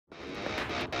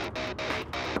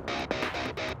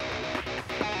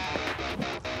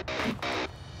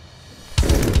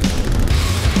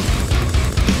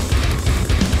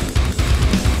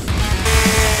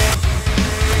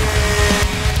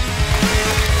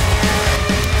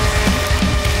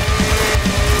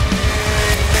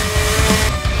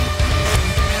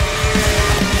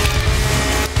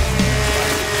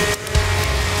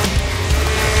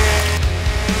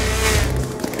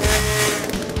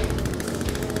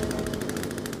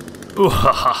Hey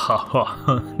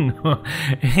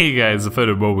guys,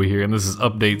 ThatLemake here, and this is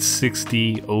Update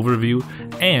 60 overview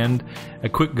and a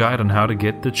quick guide on how to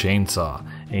get the chainsaw,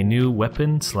 a new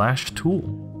weapon/tool.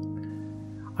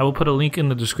 I will put a link in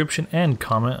the description and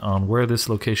comment on where this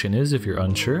location is if you're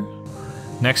unsure.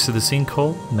 Next to the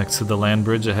sinkhole, next to the land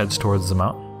bridge that heads towards the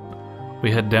mountain.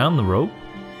 We head down the rope,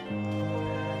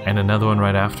 and another one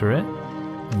right after it.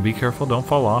 And be careful, don't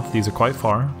fall off, these are quite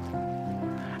far.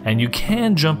 And you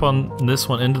can jump on this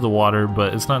one into the water,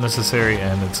 but it's not necessary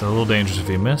and it's a little dangerous if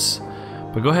you miss.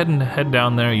 But go ahead and head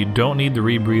down there. You don't need the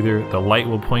rebreather. The light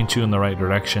will point you in the right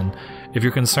direction. If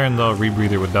you're concerned though, a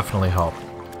rebreather would definitely help.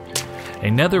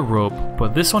 Another rope,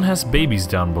 but this one has babies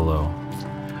down below.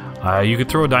 You could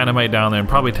throw a dynamite down there and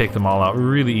probably take them all out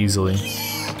really easily.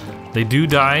 They do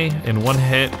die in one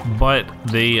hit, but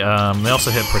they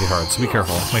also hit pretty hard, so be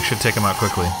careful. Make sure to take them out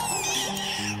quickly.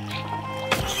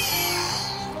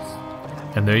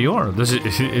 And there you are. This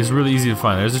is really easy to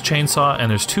find. There's a chainsaw and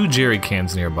there's two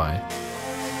Jerrycans nearby.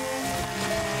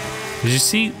 As you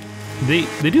see,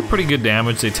 they do pretty good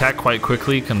damage. They attack quite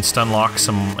quickly, can stun lock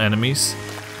some enemies.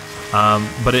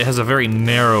 But it has a very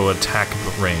narrow attack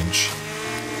range.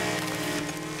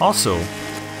 Also,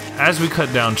 as we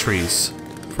cut down trees,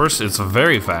 first it's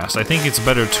very fast. I think it's a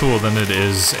better tool than it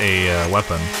is a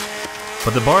weapon.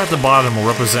 But the bar at the bottom will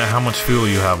represent how much fuel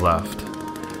you have left.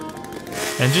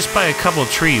 And just by a couple of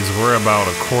trees, we're about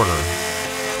a quarter.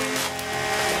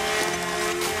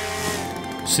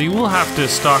 So you will have to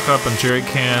stock up on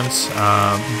Jerrycans,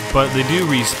 but they do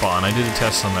respawn. I did a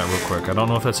test on that real quick. I don't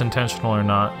know if that's intentional or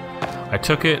not. I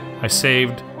took it, I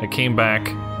saved, I came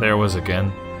back, there it was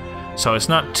again. So it's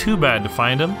not too bad to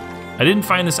find them. I didn't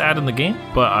find this ad in the game,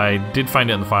 but I did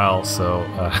find it in the file, so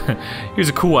here's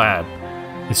a cool ad.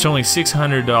 It's only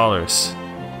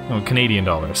 $600, Canadian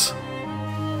dollars.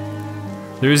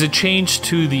 There is a change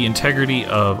to the integrity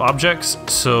of objects,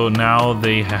 so now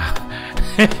they have,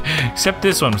 except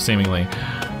this one seemingly,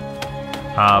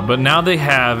 but now they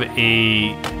have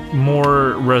a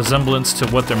more resemblance to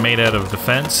what they're made out of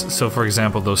defense. So for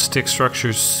example, those stick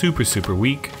structures, super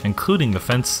weak, including the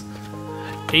fence.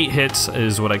 8 hits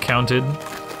is what I counted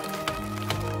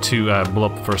to blow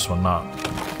up the first one, not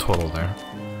total there.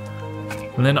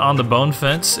 And then on the bone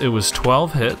fence, it was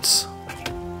 12 hits.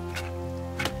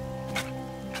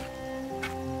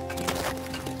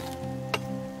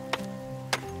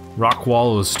 Rock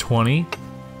wall was 20.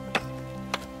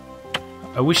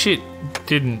 I wish it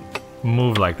didn't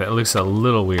move like that. It looks a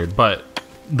little weird, but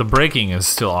the breaking is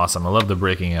still awesome. I love the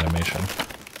breaking animation.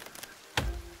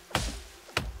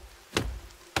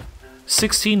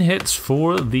 16 hits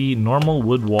for the normal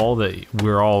wood wall that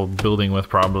we're all building with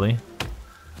probably.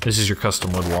 This is your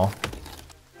custom wood wall.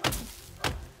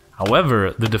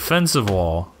 However, the defensive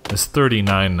wall is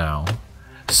 39 now.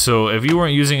 So if you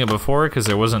weren't using it before because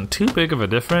there wasn't too big of a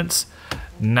difference,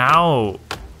 now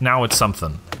it's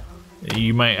something.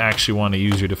 You might actually want to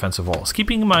use your defensive walls.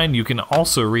 Keeping in mind you can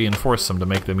also reinforce them to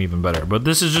make them even better. But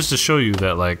this is just to show you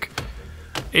that like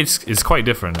it's quite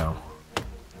different now.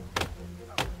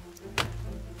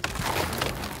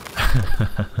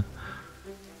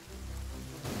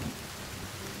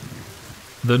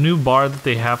 The new bar that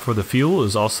they have for the fuel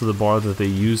is also the bar that they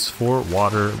use for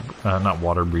water, not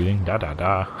water breathing,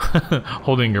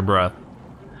 holding your breath.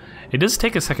 It does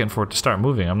take a second for it to start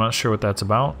moving. I'm not sure what that's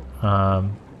about.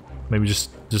 Maybe just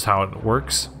how it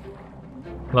works.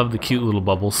 Love the cute little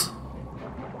bubbles.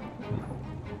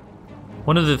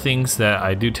 One of the things that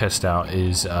I do test out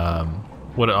is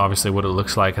obviously what it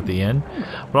looks like at the end.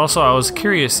 But also I was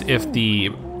curious if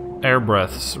the air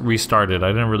breaths restarted. I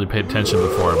didn't really pay attention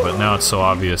before, but now it's so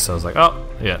obvious. I was like, oh,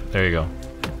 yeah, there you go.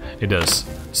 It does.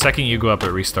 Second you go up,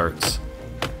 it restarts.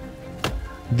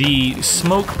 The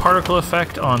smoke particle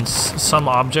effect on some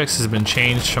objects has been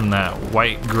changed from that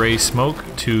white-gray smoke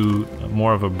to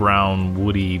more of a brown,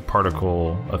 woody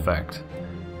particle effect.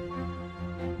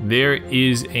 There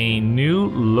is a new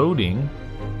loading.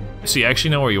 So you actually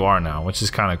know where you are now, which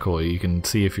is kind of cool. You can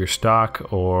see if you're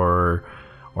stuck or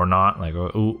not. Like,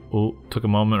 ooh, took a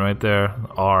moment right there.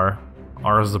 R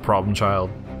is the problem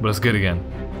child, but it's good again.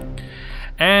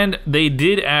 And they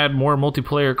did add more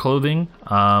multiplayer clothing.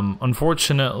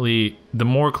 Unfortunately, the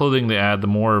more clothing they add, the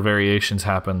more variations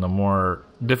happen, the more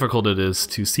difficult it is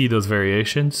to see those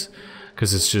variations,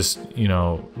 because it's just,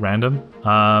 random.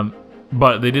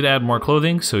 But they did add more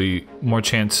clothing, so more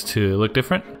chance to look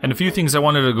different. And a few things I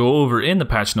wanted to go over in the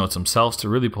patch notes themselves to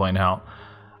really point out.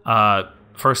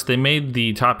 First, they made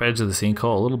the top edge of the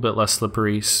sinkhole a little bit less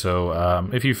slippery, so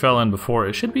if you fell in before,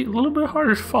 it should be a little bit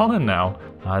harder to fall in now.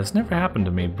 It's never happened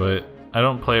to me, but I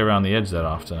don't play around the edge that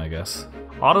often, I guess.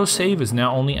 Autosave is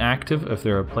now only active if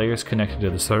there are players connected to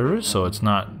the server, so it's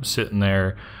not sitting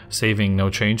there saving no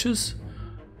changes.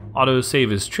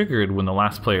 Autosave is triggered when the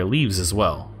last player leaves as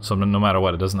well, so no matter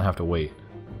what, it doesn't have to wait.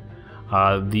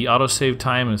 The autosave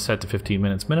time is set to 15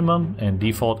 minutes minimum and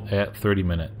default at 30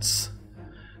 minutes.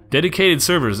 Dedicated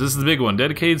servers, this is the big one.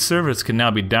 Dedicated servers can now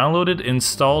be downloaded,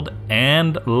 installed,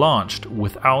 and launched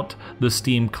without the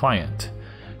Steam client.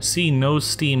 See no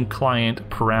Steam client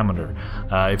parameter.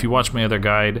 If you watch my other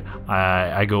guide,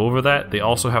 I go over that. They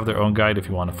also have their own guide if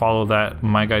you want to follow that.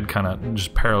 My guide kind of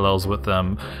just parallels with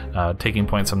them, taking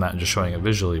points from that and just showing it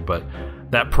visually. But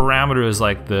that parameter is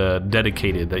like the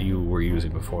dedicated that you were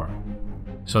using before.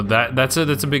 So that's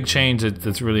a big change.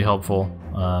 That's really helpful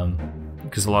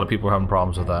because a lot of people are having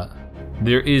problems with that.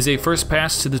 There is a first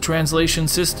pass to the translation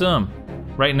system.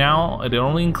 Right now, it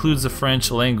only includes the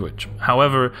French language.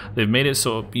 However, they've made it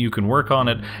so you can work on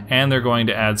it, and they're going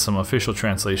to add some official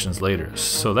translations later.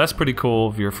 So that's pretty cool.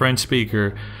 If you're a French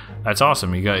speaker, that's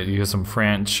awesome. You got some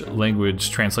French language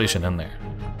translation in there.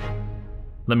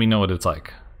 Let me know what it's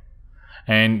like.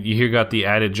 And you here got the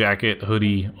added jacket,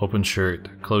 hoodie, open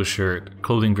shirt,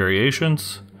 clothing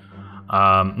variations.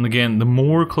 Again, the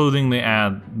more clothing they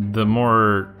add, the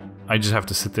more I just have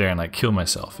to sit there and like kill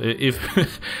myself.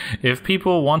 If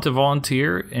people want to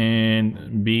volunteer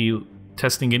and be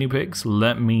testing guinea pigs,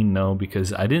 let me know,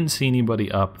 because I didn't see anybody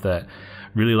up that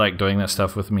really liked doing that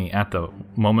stuff with me at the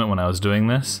moment when I was doing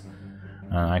this.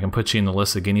 I can put you in the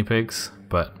list of guinea pigs,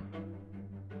 but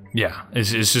yeah,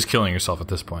 it's just killing yourself at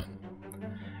this point.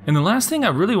 And the last thing I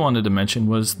really wanted to mention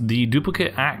was the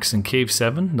duplicate axe in Cave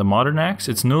 7, the modern axe.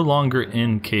 It's no longer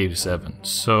in Cave 7,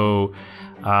 so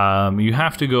you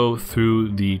have to go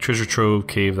through the treasure trove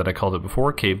cave that I called it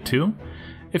before, Cave 2.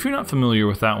 If you're not familiar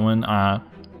with that one,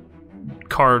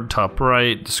 card top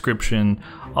right, description,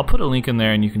 I'll put a link in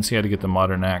there and you can see how to get the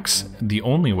modern axe the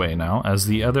only way now, as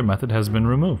the other method has been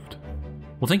removed.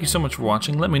 Well, thank you so much for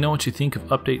watching. Let me know what you think of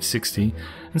Update 60,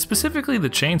 and specifically the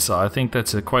chainsaw. I think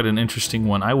that's quite an interesting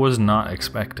one I was not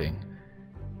expecting.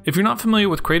 If you're not familiar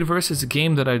with Creativerse, it's a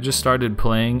game that I just started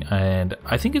playing, and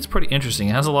I think it's pretty interesting.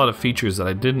 It has a lot of features that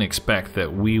I didn't expect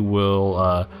that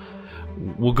we'll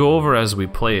go over as we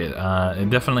play it. It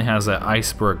definitely has that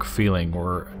iceberg feeling,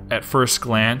 where at first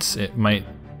glance it might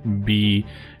be,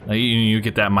 you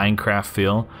get that Minecraft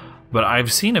feel. But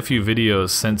I've seen a few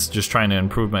videos since just trying to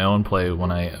improve my own play when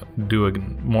I do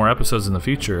more episodes in the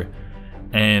future.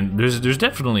 And there's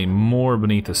definitely more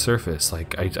beneath the surface.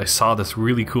 Like I saw this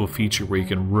really cool feature where you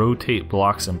can rotate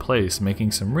blocks in place,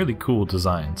 making some really cool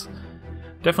designs.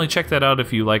 Definitely check that out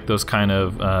if you like those kind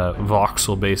of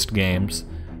voxel-based games.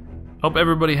 Hope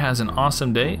everybody has an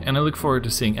awesome day, and I look forward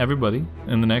to seeing everybody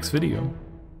in the next video.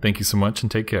 Thank you so much, and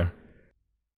take care.